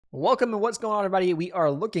Welcome to what's going on, everybody. We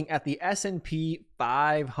are looking at the S&P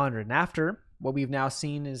 500. And after what we've now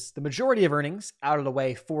seen is the majority of earnings out of the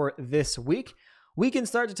way for this week, we can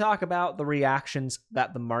start to talk about the reactions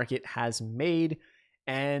that the market has made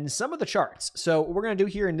and some of the charts. So what we're going to do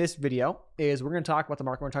here in this video is we're going to talk about the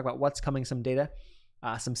market. We're going to talk about what's coming, some data,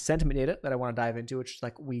 some sentiment data that I want to dive into, which is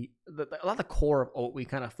like a lot of the core of what we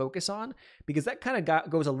kind of focus on, because that kind of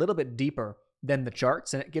goes a little bit deeper than the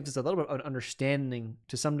charts, and it gives us a little bit of an understanding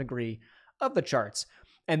to some degree of the charts.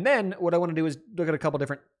 And then what I want to do is look at a couple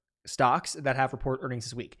different stocks that have reported earnings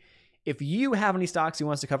this week. If you have any stocks you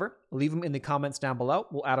want us to cover, leave them in the comments down below.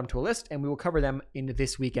 We'll add them to a list and we will cover them in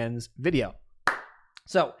this weekend's video.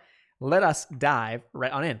 So let us dive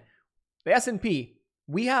right on in. The S&P,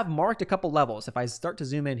 we have marked a couple levels. If I start to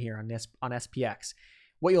zoom in here on SPX,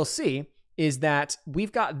 what you'll see is that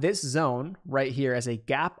we've got this zone right here as a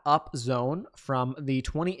gap up zone from the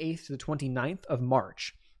 28th to the 29th of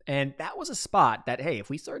March. And that was a spot that, hey, if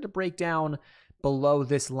we started to break down below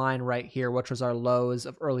this line right here, which was our lows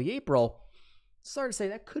of early April, started to say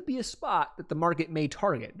that could be a spot that the market may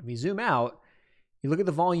target. If we zoom out, you look at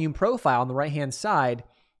the volume profile on the right-hand side,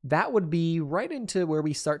 that would be right into where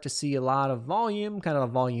we start to see a lot of volume, kind of a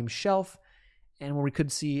volume shelf, and where we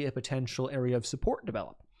could see a potential area of support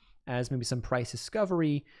develop as maybe some price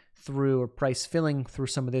discovery through or price filling through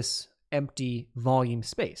some of this empty volume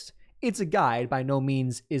space. It's a guide. By no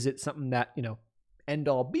means is it something that, end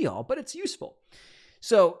all be all, but it's useful.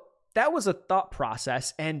 So that was a thought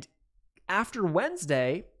process. And after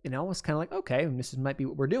Wednesday, it was kind of like, okay, this might be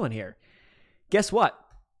what we're doing here. Guess what?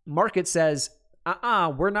 Market says,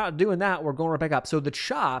 we're not doing that. We're going right back up. So the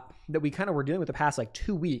chop that we kind of were dealing with the past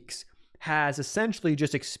 2 weeks has essentially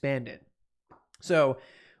just expanded. So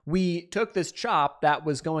we took this chop that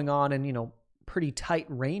was going on in, pretty tight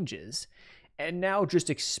ranges and now just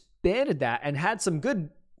expanded that and had some good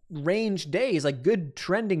range days, like good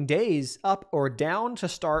trending days up or down to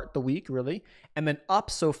start the week, really. And then up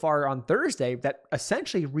so far on Thursday that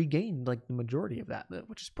essentially regained the majority of that move,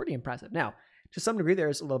 which is pretty impressive. Now, to some degree,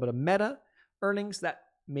 there's a little bit of meta earnings that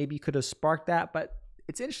maybe could have sparked that, but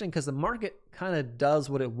it's interesting because the market kind of does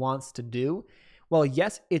what it wants to do. Well,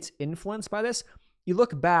 yes, it's influenced by this. You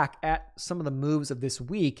look back at some of the moves of this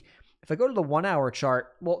week. If I go to the 1 hour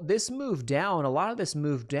chart, well, this move down, a lot of this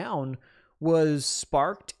move down was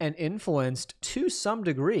sparked and influenced to some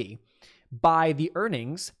degree by the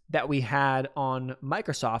earnings that we had on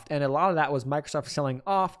Microsoft. And a lot of that was Microsoft selling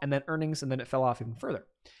off and then earnings, and then it fell off even further.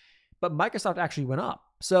 But Microsoft actually went up.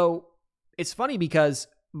 So it's funny because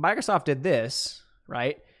Microsoft did this,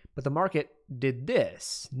 right? But the market did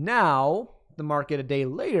this. Now, the market a day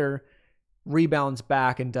later rebounds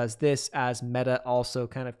back and does this, as Meta also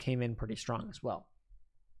kind of came in pretty strong as well.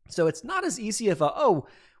 So it's not as easy if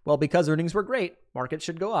because earnings were great, market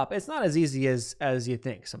should go up. It's not as easy as you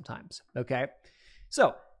think sometimes, okay?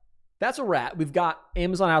 So that's where we're at. We've got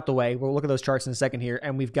Amazon out the way. We'll look at those charts in a second here,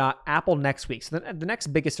 and we've got Apple next week. So the next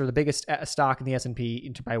biggest or the biggest stock in the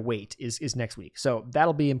S&P by weight is next week. So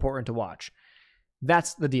that'll be important to watch.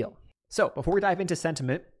 That's the deal. So before we dive into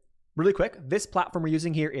sentiment, really quick, this platform we're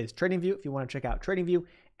using here is TradingView. If you want to check out TradingView,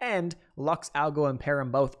 and Lux Algo, and pair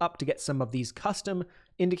them both up to get some of these custom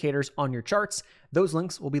indicators on your charts. Those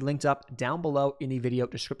links will be linked up down below in the video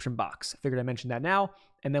description box. Figured I mentioned that now,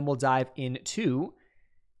 and then we'll dive into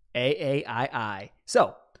AAII.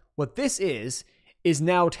 So what this is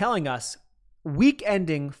now telling us week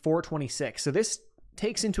ending 426. So this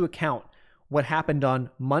takes into account what happened on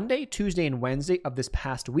Monday, Tuesday, and Wednesday of this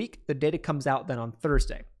past week. The data comes out then on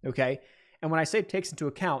Thursday, okay? And when I say it takes into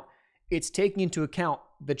account, it's taking into account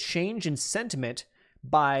the change in sentiment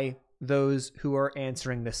by those who are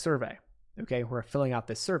answering this survey, okay, who are filling out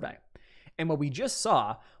this survey. And what we just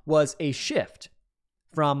saw was a shift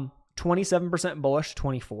from 27% bullish to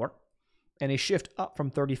 24, and a shift up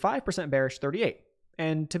from 35% bearish to 38.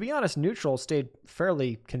 And to be honest, neutral stayed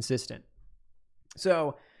fairly consistent.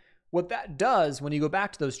 So what that does when you go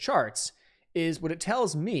back to those charts is what it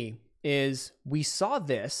tells me is we saw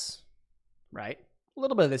this, right? A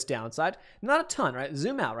little bit of this downside, not a ton, right?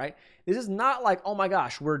 Zoom out, right? This is not like, oh my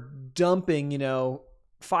gosh, we're dumping,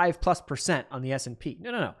 5+% on the S&P.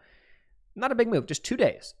 No. Not a big move, just 2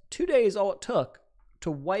 days. 2 days all it took to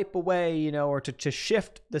wipe away, or to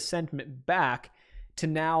shift the sentiment back to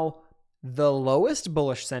now the lowest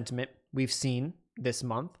bullish sentiment we've seen this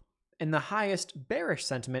month and the highest bearish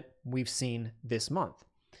sentiment we've seen this month.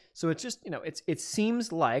 So it's just, it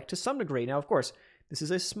seems like to some degree, now of course, this is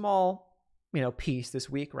a small, piece this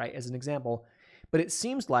week, right, as an example, but it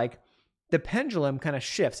seems like the pendulum kind of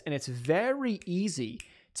shifts, and it's very easy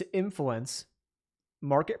to influence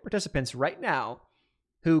market participants right now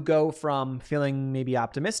who go from feeling maybe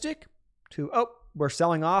optimistic to, oh, we're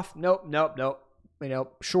selling off. Nope.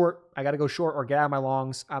 Short. I got to go short or get out of my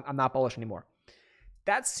longs. I'm not bullish anymore.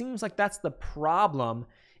 That seems like that's the problem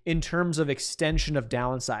in terms of extension of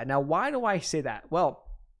downside. Now, why do I say that? Well,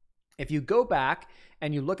 if you go back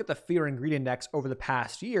and you look at the fear and greed index over the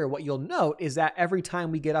past year, what you'll note is that every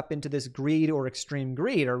time we get up into this greed or extreme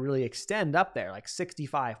greed or really extend up there, like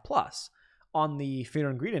 65 plus on the fear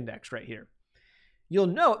and greed index right here, you'll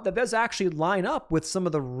note that those actually line up with some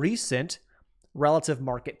of the recent relative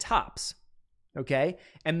market tops, okay?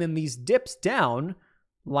 And then these dips down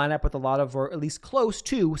line up with a lot of, or at least close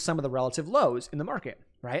to, some of the relative lows in the market,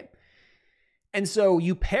 right? And so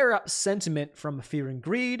you pair up sentiment from fear and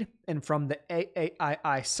greed and from the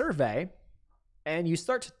AAII survey, and you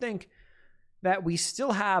start to think that we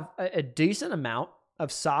still have a decent amount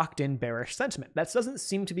of socked in bearish sentiment. That doesn't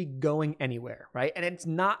seem to be going anywhere, right? And it's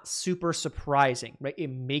not super surprising, right? It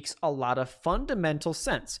makes a lot of fundamental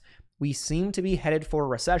sense. We seem to be headed for a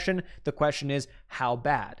recession. The question is, how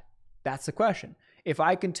bad? That's the question. If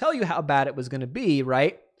I can tell you how bad it was going to be,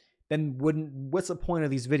 right, then what's the point of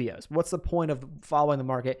these videos? What's the point of following the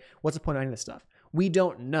market? What's the point of any of this stuff? We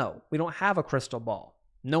don't know. We don't have a crystal ball.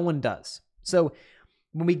 No one does. So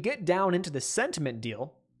when we get down into the sentiment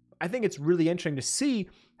deal, I think it's really interesting to see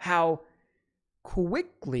how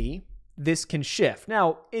quickly this can shift.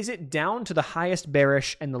 Now, is it down to the highest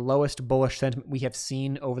bearish and the lowest bullish sentiment we have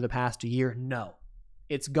seen over the past year? No.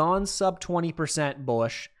 It's gone sub 20%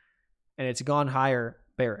 bullish, and it's gone higher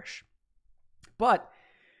bearish. But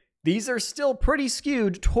these are still pretty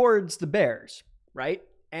skewed towards the bears, right?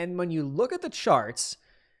 And when you look at the charts,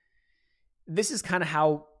 this is kind of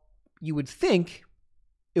how you would think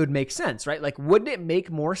it would make sense, right? Like, wouldn't it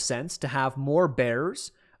make more sense to have more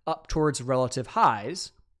bears up towards relative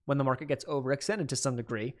highs when the market gets overextended to some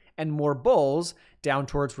degree and more bulls down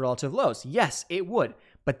towards relative lows? Yes, it would,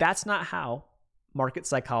 but that's not how market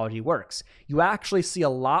psychology works. You actually see a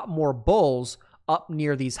lot more bulls up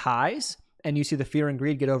near these highs, and you see the fear and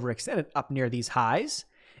greed get overextended up near these highs,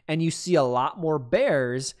 and you see a lot more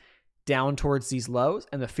bears down towards these lows,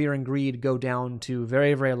 and the fear and greed go down to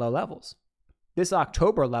very, very low levels. This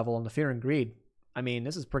October level on the fear and greed, I mean,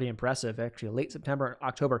 this is pretty impressive. Actually, late September,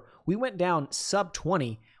 October, we went down sub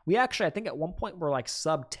 20. We actually, I think at one point, were like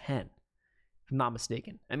sub 10, if I'm not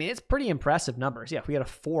mistaken. I mean, it's pretty impressive numbers. Yeah, we had a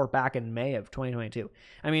 4 back in May of 2022.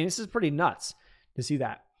 I mean, this is pretty nuts to see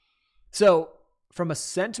that. So from a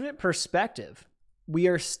sentiment perspective, we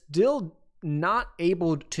are still not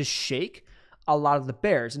able to shake a lot of the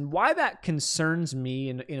bears. And why that concerns me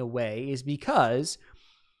in a way is because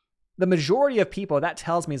the majority of people, that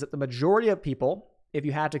tells me is that the majority of people, if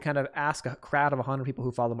you had to kind of ask a crowd of 100 people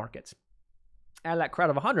who follow markets, out of that crowd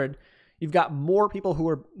of 100, you've got more people who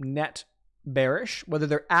are net bearish, whether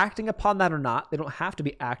they're acting upon that or not. They don't have to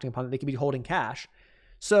be acting upon it. They could be holding cash.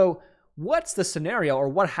 So what's the scenario, or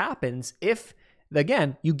what happens if,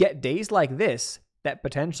 again, you get days like this that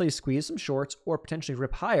potentially squeeze some shorts or potentially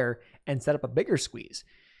rip higher and set up a bigger squeeze?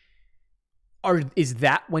 Is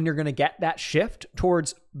that when you're going to get that shift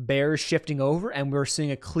towards bears shifting over and we're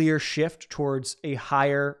seeing a clear shift towards a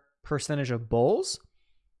higher percentage of bulls?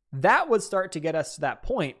 That would start to get us to that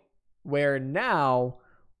point where now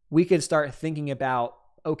we could start thinking about,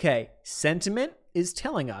 okay, sentiment is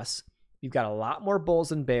telling us you've got a lot more bulls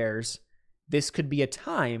than bears. This could be a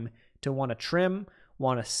time to want to trim,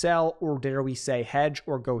 want to sell, or dare we say hedge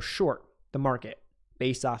or go short the market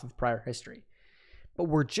based off of prior history. But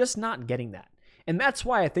we're just not getting that. And that's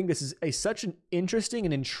why I think this is such an interesting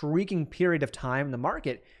and intriguing period of time in the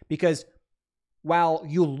market, because while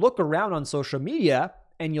you'll look around on social media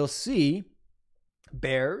and you'll see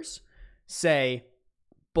bears say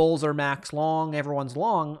bulls are max long, everyone's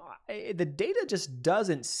long, the data just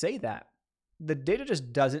doesn't say that. The data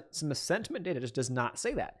just doesn't, some sentiment data just does not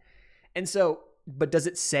say that. And so, but does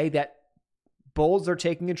it say that bulls are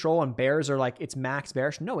taking control and bears are like, it's max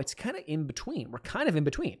bearish? No, it's kind of in between. We're kind of in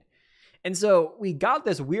between. And so we got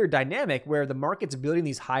this weird dynamic where the market's building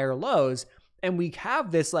these higher lows, and we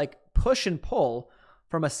have this like push and pull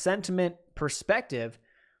from a sentiment perspective.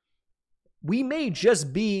 We may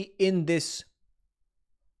just be in this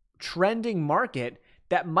trending market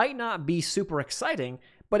that might not be super exciting,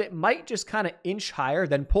 but it might just kind of inch higher,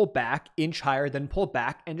 then pull back, inch higher, then pull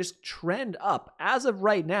back, and just trend up. As of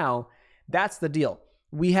right now, that's the deal.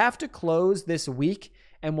 We have to close this week,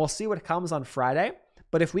 and we'll see what comes on Friday.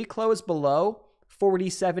 But if we close below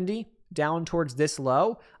 40.70 down towards this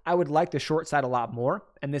low, I would like the short side a lot more,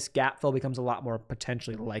 and this gap fill becomes a lot more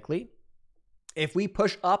potentially likely. If we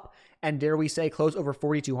push up and dare we say close over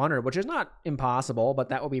 4,200, which is not impossible, but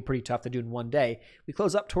that would be pretty tough to do in one day. We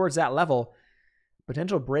close up towards that level,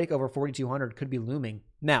 potential break over 4,200 could be looming.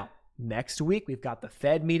 Now, next week, we've got the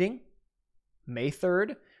Fed meeting, May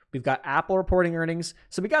 3rd. We've got Apple reporting earnings.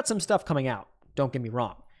 So we got some stuff coming out, don't get me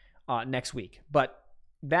wrong, next week. But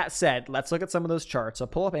that said, let's look at some of those charts. I'll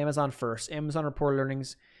pull up Amazon first. Amazon reported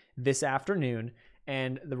earnings this afternoon.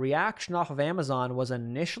 And the reaction off of Amazon was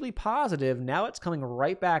initially positive. Now it's coming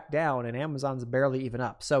right back down, and Amazon's barely even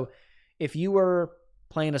up. So if you were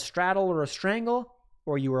playing a straddle or a strangle,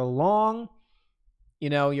 or you were long,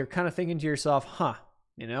 you're kind of thinking to yourself,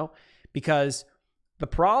 because the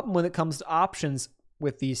problem when it comes to options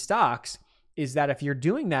with these stocks is that if you're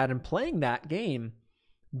doing that and playing that game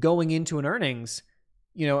going into an earnings,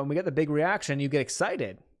 and we get the big reaction, you get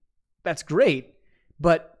excited. That's great,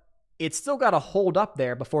 but it's still got to hold up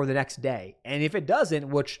there before the next day. And if it doesn't,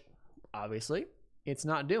 which obviously it's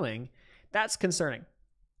not doing, that's concerning.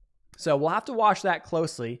 So we'll have to watch that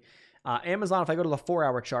closely. Amazon, if I go to the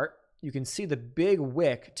 4-hour chart, you can see the big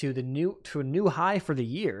wick to a new high for the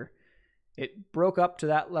year. It broke up to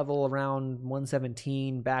that level around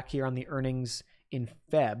 117 back here on the earnings in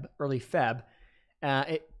early Feb.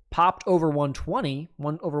 It popped over 120,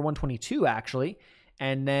 over 122 actually.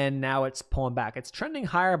 And then now it's pulling back. It's trending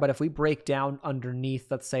higher, but if we break down underneath,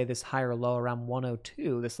 let's say this higher low around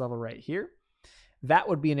 102, this level right here, that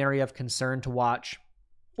would be an area of concern to watch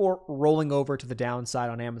for rolling over to the downside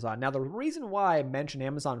on Amazon. Now, the reason why I mentioned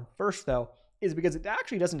Amazon first, though, is because it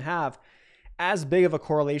actually doesn't have as big of a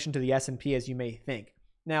correlation to the S&P as you may think.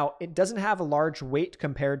 Now, it doesn't have a large weight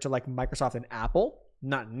compared to like Microsoft and Apple,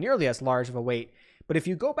 not nearly as large of a weight. But if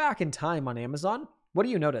you go back in time on Amazon, what do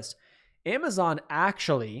you notice? Amazon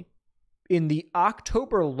actually, in the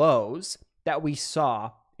October lows that we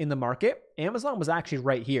saw in the market, Amazon was actually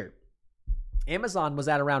right here. Amazon was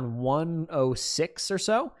at around 106 or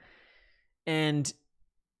so, and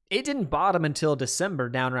it didn't bottom until December,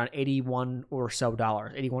 down around 81 or so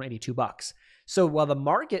dollars, 81, 82 bucks. So while the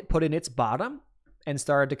market put in its bottom and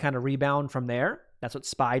started to kind of rebound from there, that's what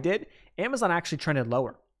SPY did, Amazon actually trended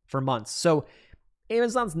lower for months. So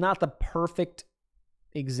Amazon's not the perfect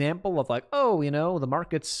example of like, the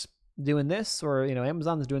market's doing this, or,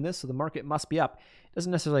 Amazon's doing this, so the market must be up. It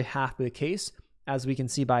doesn't necessarily have to be the case, as we can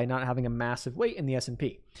see by not having a massive weight in the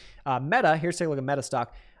S&P. Meta, here's take a look at Meta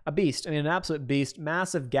stock. A beast, an absolute beast,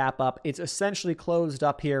 massive gap up. It's essentially closed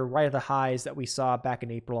up here right at the highs that we saw back in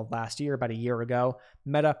April of last year, about a year ago.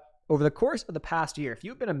 Meta, over the course of the past year, if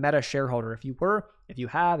you've been a Meta shareholder, if you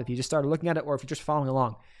just started looking at it, or if you're just following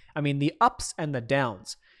along, the ups and the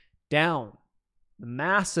downs. Down,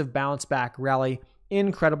 massive bounce back rally,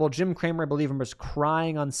 incredible. Jim Cramer, I believe, was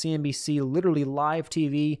crying on CNBC, literally live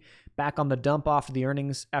TV, back on the dump after the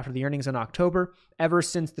earnings in October. Ever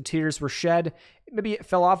since the tears were shed, maybe it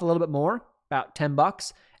fell off a little bit more, about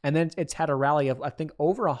 $10, and then it's had a rally of, I think,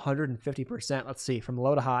 over 150%. Let's see, from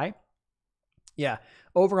low to high. Yeah,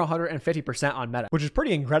 over 150% on Meta, which is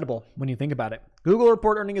pretty incredible when you think about it. Google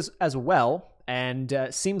report earnings as well, and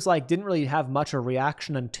seems like didn't really have much of a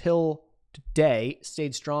reaction until today.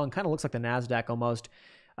 Stayed strong, kind of looks like the NASDAQ almost.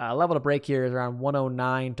 Level to break here is around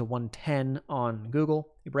 109 to 110 on Google.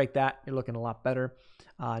 You break that, you're looking a lot better.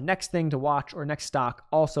 Next thing to watch, or next stock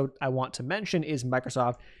also I want to mention, is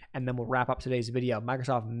Microsoft, and then we'll wrap up today's video.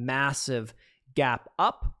 Microsoft, massive gap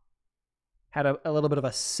up, had a little bit of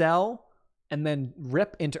a sell, and then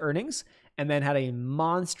rip into earnings, and then had a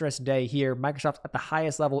monstrous day here. Microsoft at the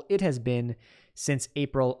highest level it has been since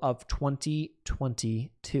April of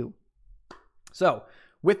 2022. So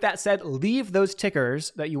with that said, leave those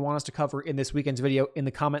tickers that you want us to cover in this weekend's video in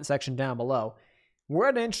the comment section down below. We're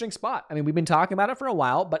at an interesting spot. We've been talking about it for a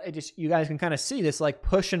while, but you guys can kind of see this like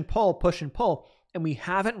push and pull, and we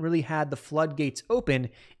haven't really had the floodgates open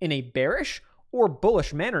in a bearish or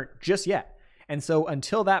bullish manner just yet. And so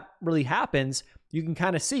until that really happens, you can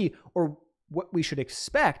kind of see, or what we should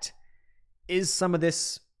expect is some of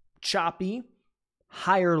this choppy,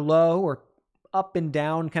 higher low, or up and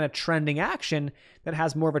down kind of trending action that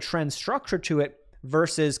has more of a trend structure to it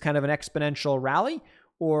versus kind of an exponential rally,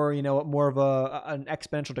 or, more of an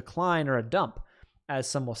exponential decline or a dump, as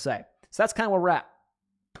some will say. So that's kind of where we're at.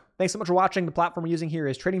 Thanks so much for watching. The platform we're using here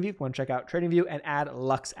is TradingView. If you want to check out TradingView and add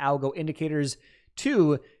Lux Algo indicators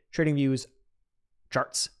to TradingView's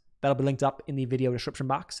charts, that'll be linked up in the video description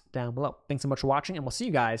box down below. Thanks so much for watching, and we'll see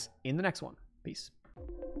you guys in the next one. Peace.